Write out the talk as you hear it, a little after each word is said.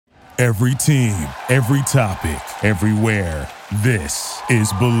Every team, every topic, everywhere. This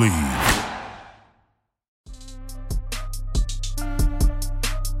is Believe.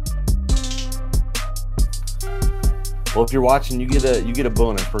 Well, if you're watching, you get a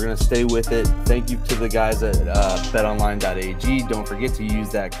bonus. We're going to stay with it. Thank you to the guys at betonline.ag. Don't forget to use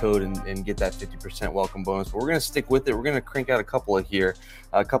that code and get that 50% welcome bonus. But we're going to stick with it. We're going to crank out a couple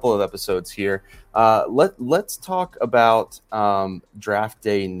of episodes here. Let's talk about draft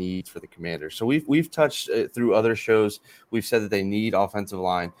day needs for the Commanders. So we've touched through other shows. We've said that they need offensive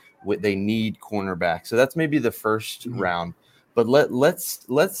line. They need cornerback. So that's maybe the first round. But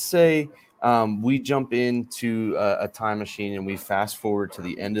let's say we jump into a time machine and we fast forward to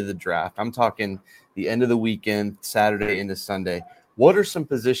the end of the draft. I'm talking the end of the weekend, Saturday into Sunday. What are some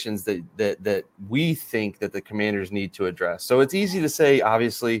positions that we think that the Commanders need to address? So it's easy to say,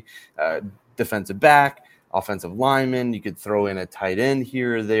 obviously, defensive back, offensive lineman. You could throw in a tight end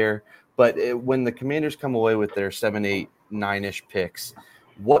here or there. But when the Commanders come away with their 7, 8, 9-ish picks,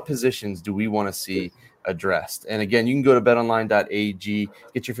 what positions do we want to see addressed? And again, you can go to betonline.ag,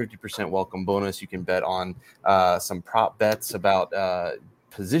 get your 50% welcome bonus. You can bet on some prop bets about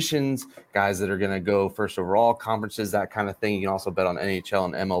positions, guys that are going to go first overall, conferences, that kind of thing. You can also bet on NHL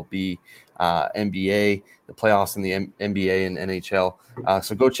and MLB, NBA, the playoffs in the NBA and NHL.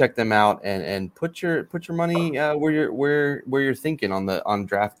 So go check them out and put your money where you're thinking on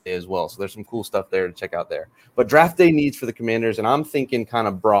draft day as well. So there's some cool stuff there to check out there. But draft day needs for the Commanders, and I'm thinking kind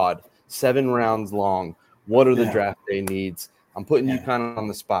of broad, 7 rounds long. What are the draft day needs? I'm putting you kind of on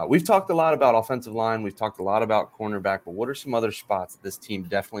the spot. We've talked a lot about offensive line. We've talked a lot about cornerback, but what are some other spots that this team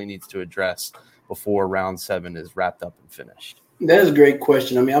definitely needs to address before round 7 is wrapped up and finished? That is a great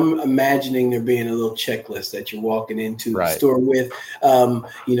question. I mean, I'm imagining there being a little checklist that you're walking into the store with.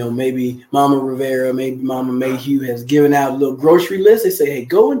 Maybe Mama Rivera, maybe Mama Mayhew has given out a little grocery list. They say, hey,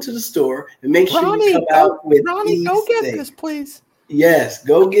 go into the store and make sure you come out with these go get things. This, please. Yes,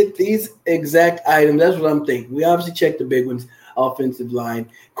 go get these exact items. That's what I'm thinking. We obviously check the big ones, offensive line,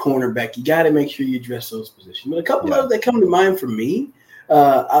 cornerback. You got to make sure you address those positions. But a couple others that come to mind for me,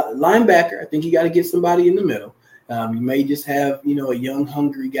 linebacker, I think you got to get somebody in the middle. You may just have, a young,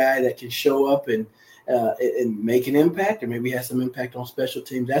 hungry guy that can show up and make an impact, or maybe have some impact on special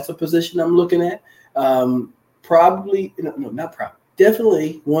teams. That's a position I'm looking at. Definitely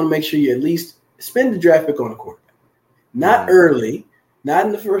want to make sure you at least spend the draft pick on a quarterback. Not early, not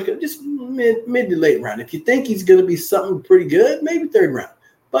in the first, just mid to late round. If you think he's going to be something pretty good, maybe third round.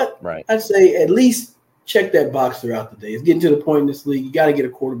 But I'd say at least check that box throughout the day. It's getting to the point in this league, you got to get a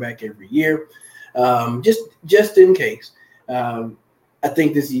quarterback every year. Just in case. I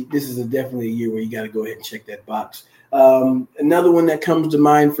think this is definitely a year where you got to go ahead and check that box. Another one that comes to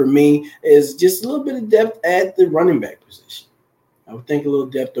mind for me is just a little bit of depth at the running back position. I would think a little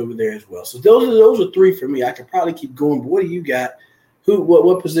depth over there as well. So those are 3 for me. I could probably keep going, but what do you got?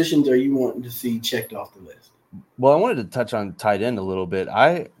 What positions are you wanting to see checked off the list? Well, I wanted to touch on tight end a little bit.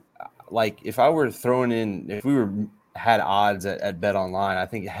 If we had odds at Bet Online, I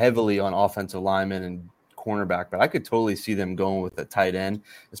think heavily on offensive linemen and cornerback, but I could totally see them going with a tight end,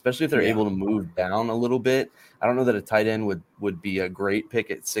 especially if they're able to move down a little bit. I don't know that a tight end would be a great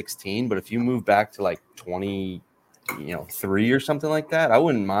pick at 16, but if you move back to like 23 or something like that, I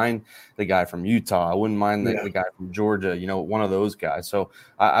wouldn't mind the guy from Utah. I wouldn't mind the guy from Georgia, one of those guys. So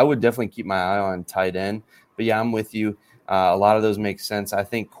I would definitely keep my eye on tight end. But yeah, I'm with you. A lot of those make sense. I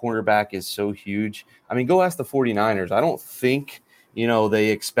think cornerback is so huge. I mean, go ask the 49ers. I don't think, they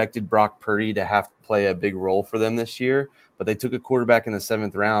expected Brock Purdy to have to play a big role for them this year, but they took a quarterback in the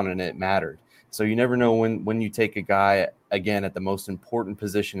 7th round and it mattered. So you never know when you take a guy, again, at the most important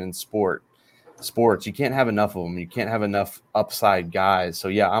position in sports. You can't have enough of them. You can't have enough upside guys. So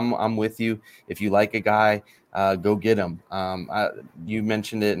yeah, I'm with you. If you like a guy, go get him. You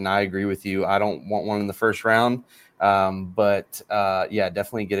mentioned it, and I agree with you. I don't want one in the first round, but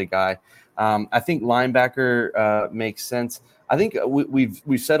definitely get a guy. I think linebacker makes sense. I think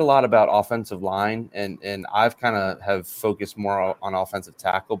we've said a lot about offensive line, and I've kind of have focused more on offensive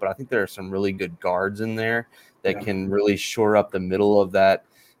tackle, but I think there are some really good guards in there that can really shore up the middle of that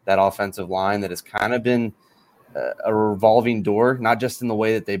offensive line that has kind of been a revolving door, not just in the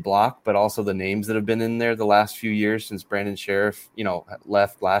way that they block, but also the names that have been in there the last few years since Brandon Sheriff,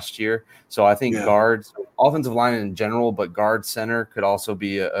 left last year. So I think guards, offensive line in general, but guard center could also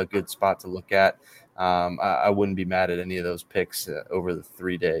be a good spot to look at. I wouldn't be mad at any of those picks over the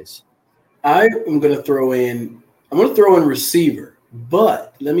 3 days. I'm going to throw in receiver,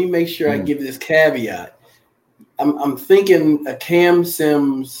 but let me make sure I give this caveat. I'm thinking a Cam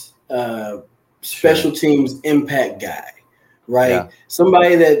Sims special teams impact guy, right? Yeah.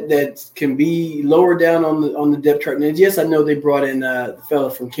 Somebody that can be lower down on the depth chart. And yes, I know they brought in the fellow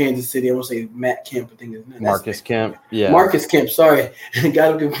from Kansas City. I want to say Matt Kemp. I think Marcus Kemp. Yeah. Marcus Kemp. Sorry,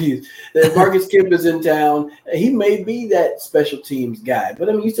 got him confused. Marcus Kemp is in town. He may be that special teams guy, but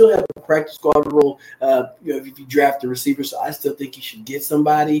I mean, you still have a practice squad role. If you draft a receiver, so I still think you should get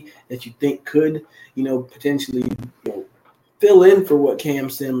somebody that you think could, potentially, fill in for what Cam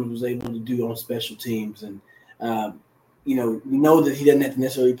Simmons was able to do on special teams. And we know that he doesn't have to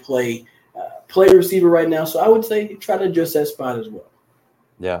necessarily play receiver right now. So I would say try to adjust that spot as well.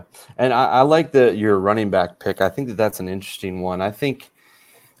 Yeah. And I like your running back pick. I think that's an interesting one. I think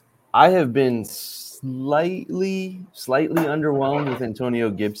I have been slightly underwhelmed with Antonio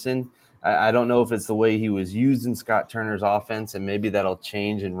Gibson. I don't know if it's the way he was used in Scott Turner's offense, and maybe that'll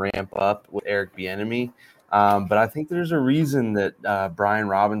change and ramp up with Eric Bieniemy. But I think there's a reason that Brian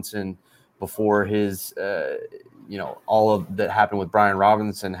Robinson, before his, all of that happened with Brian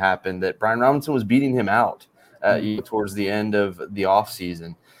Robinson happened, that Brian Robinson was beating him out towards the end of the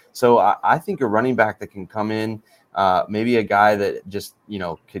offseason. So I think a running back that can come in, maybe a guy that just,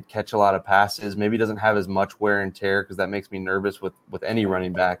 could catch a lot of passes, maybe doesn't have as much wear and tear, because that makes me nervous with any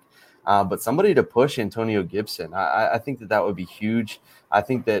running back. But somebody to push Antonio Gibson. I think that would be huge. I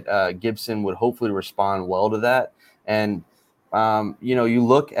think that Gibson would hopefully respond well to that. And, you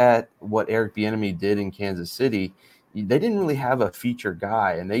look at what Eric Bieniemy did in Kansas City. They didn't really have a feature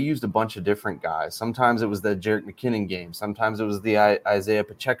guy, and they used a bunch of different guys. Sometimes it was the Jerick McKinnon game. Sometimes it was the Isaiah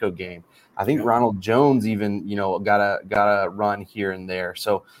Pacheco game. I think Ronald Jones even, got a run here and there.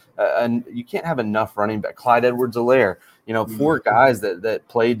 So and you can't have enough running back. Clyde Edwards-Helaire, 4 guys that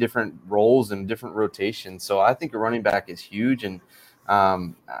play different roles and different rotations. So I think a running back is huge. And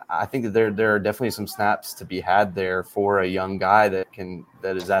I think that there are definitely some snaps to be had there for a young guy that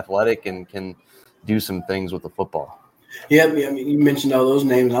is athletic and can do some things with the football. Yeah, I mean, you mentioned all those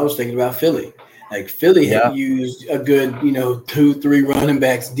names. I was thinking about Philly. Like Philly had used a good, 2-3 running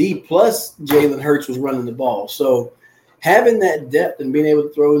backs deep, plus Jalen Hurts was running the ball. So having that depth and being able to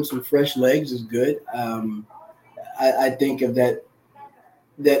throw in some fresh legs is good. I think of that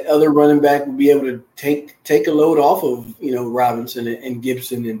other running back would be able to take a load off of, Robinson and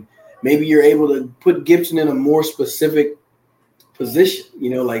Gibson, and maybe you're able to put Gibson in a more specific position,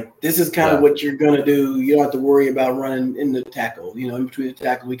 like this is kind of what you're going to do. You don't have to worry about running in the tackle, in between the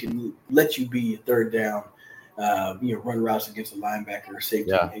tackle, we can let you be a third down, run routes against a linebacker or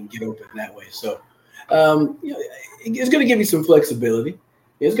safety and get open that way. So, it's going to give you some flexibility.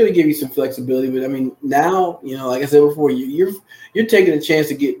 But I mean, now, like I said before, you're taking a chance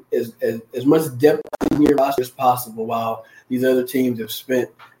to get as much depth in your roster as possible, while these other teams have spent,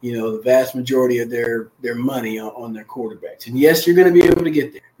 the vast majority of their money on their quarterbacks. And yes, you're going to be able to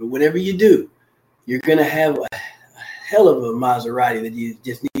get there, but whatever you do, you're going to have a hell of a Maserati that you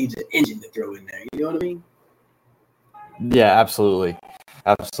just needs an engine to throw in there. You know what I mean? Yeah, absolutely.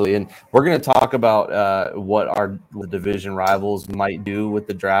 Absolutely. And we're going to talk about what the division rivals might do with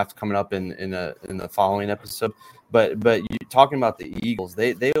the draft coming up in the following episode. But you talking about the Eagles,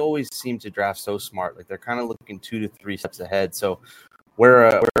 they always seem to draft so smart. Like they're kind of looking 2 to 3 steps ahead. So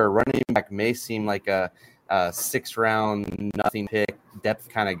where a running back may seem like a 6th round, nothing pick, depth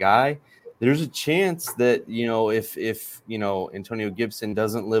kind of guy, there's a chance that, if Antonio Gibson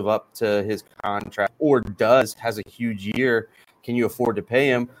doesn't live up to his contract or has a huge year, can you afford to pay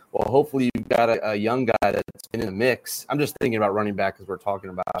him? Well, hopefully you've got a young guy that's been in the mix. I'm just thinking about running back because we're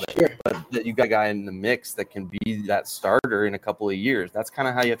talking about it. Sure. But that you've got a guy in the mix that can be that starter in a couple of years. That's kind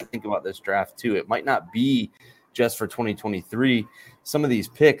of how you have to think about this draft too. It might not be just for 2023. Some of these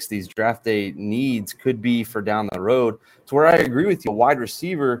picks, these draft day needs could be for down the road. To where I agree with you, a wide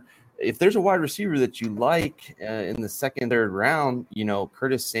receiver, if there's a wide receiver that you like in the 2nd, 3rd round,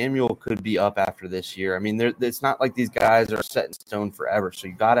 Curtis Samuel could be up after this year. I mean, it's not like these guys are set in stone forever. So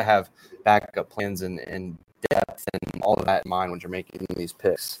you got to have backup plans and depth and all of that in mind when you're making these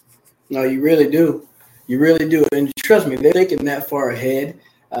picks. No, you really do. You really do. And trust me, they're thinking that far ahead.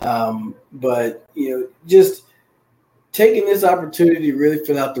 But, just taking this opportunity to really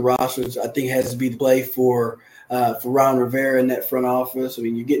fill out the rosters, I think has to be the play for Ron Rivera in that front office. I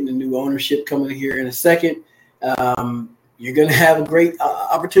mean, you're getting the new ownership coming here in a second. You're going to have a great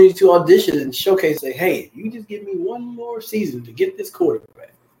opportunity to audition and showcase, say, hey, you just give me one more season to get this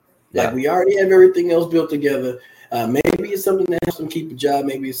quarterback. Yeah. Like we already have everything else built together. Maybe it's something that helps them keep a job.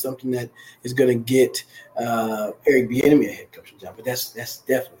 Maybe it's something that is going to get Eric Bieniemy a head coaching job. But that's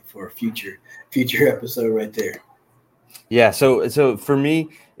definitely for a future episode right there. Yeah, so for me,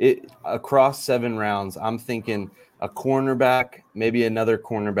 across 7 rounds, I'm thinking a cornerback, maybe another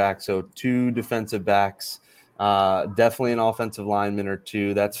cornerback, so 2 defensive backs, Definitely an offensive lineman or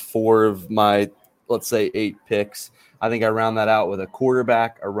two. That's 4 of my, let's say, 8 picks. I think I round that out with a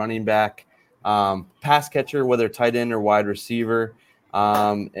quarterback, a running back, pass catcher, whether tight end or wide receiver,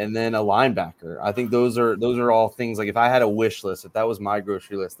 and then a linebacker. I think those are all things, like if I had a wish list, if that was my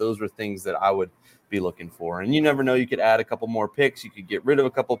grocery list, those were things that I would be looking for. And you never know, you could add a couple more picks. You could get rid of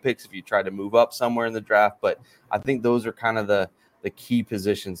a couple picks if you try to move up somewhere in the draft. But I think those are kind of the key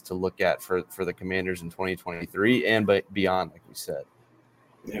positions to look at for the Commanders in 2023 and beyond, like we said.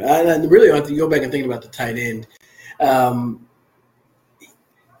 Yeah, I really have to go back and think about the tight end.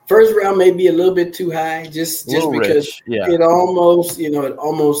 First round may be a little bit too high, just because it almost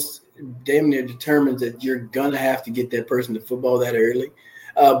damn near determines that you're gonna have to get that person to football that early.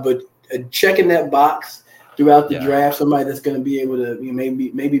 But checking that box throughout the draft, somebody that's going to be able to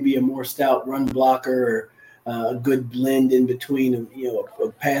maybe be a more stout run blocker or a good blend in between a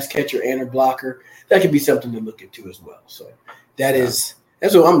pass catcher and a blocker, that could be something to look into as well. So that's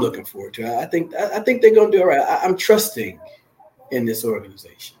what I'm looking forward to. I think they're going to do all right. I'm trusting in this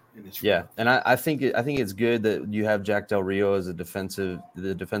organization. And I think it's good that you have Jack Del Rio as the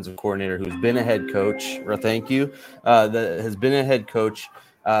defensive coordinator who's been a head coach. Or thank you, that has been a head coach.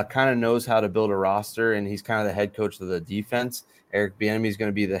 Kind of knows how to build a roster, and he's kind of the head coach of the defense. Eric Bieniemy is going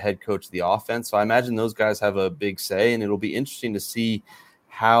to be the head coach of the offense. So I imagine those guys have a big say, and it'll be interesting to see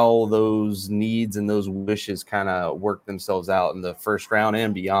how those needs and those wishes kind of work themselves out in the first round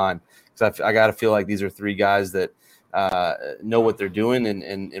and beyond. Because I got to feel like these are 3 guys that know what they're doing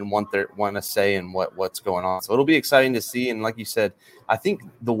and want to say and what's going on. So it'll be exciting to see. And like you said, I think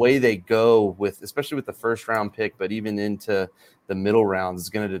the way they go especially with the first round pick, but even into the middle rounds, is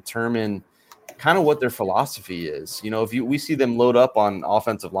going to determine kind of what their philosophy is. If we see them load up on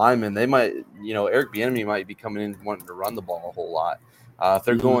offensive linemen, they might, Eric Bieniemy might be coming in wanting to run the ball a whole lot. If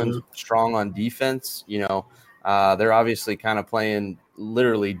they're going strong on defense, they're obviously kind of playing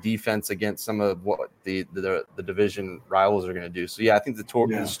literally defense against some of what the division rivals are going to do. So I think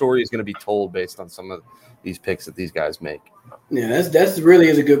the story is going to be told based on some of these picks that these guys make. Yeah, that's really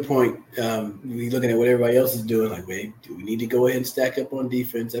is a good point. We looking at what everybody else is doing, like, wait, do we need to go ahead and stack up on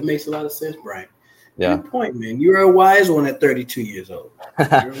defense? That makes a lot of sense, Brian. Yeah. Good point, man. You're a wise one at 32 years old.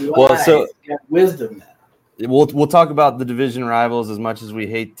 You're wise. You got wisdom now. We'll talk about the division rivals as much as we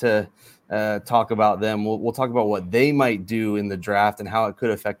hate to talk about them. We'll talk about what they might do in the draft and how it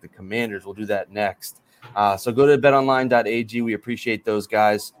could affect the Commanders. We'll do that next. So go to betonline.ag. We appreciate those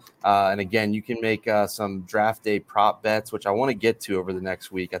guys. And again, you can make some draft day prop bets, which I want to get to over the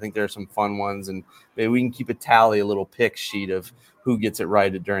next week. I think there are some fun ones, and maybe we can keep a tally, a little pick sheet of who gets it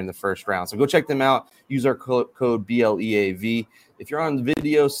right during the first round. So go check them out. Use our code BLEAV. If you're on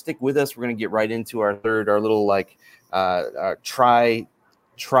video, stick with us. We're going to get right into our little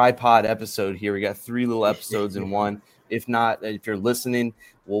tripod episode here. We got 3 little episodes in one. If not, if you're listening,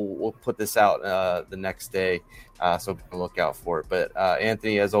 we'll put this out the next day, so look out for it. But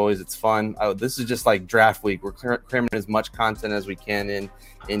Anthony, as always, it's fun. This is just like draft week. We're cramming as much content as we can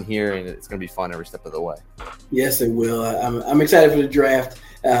in here, and it's going to be fun every step of the way. Yes, it will. I'm excited for the draft,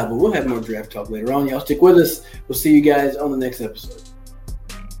 but we'll have more draft talk later on. Y'all stick with us. We'll see you guys on the next episode.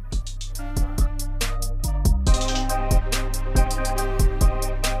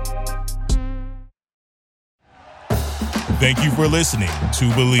 Thank you for listening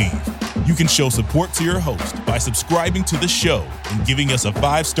to Believe. You can show support to your host by subscribing to the show and giving us a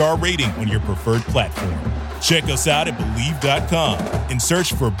 5-star rating on your preferred platform. Check us out at Believe.com and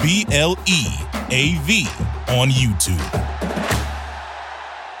search for BLEAV on YouTube.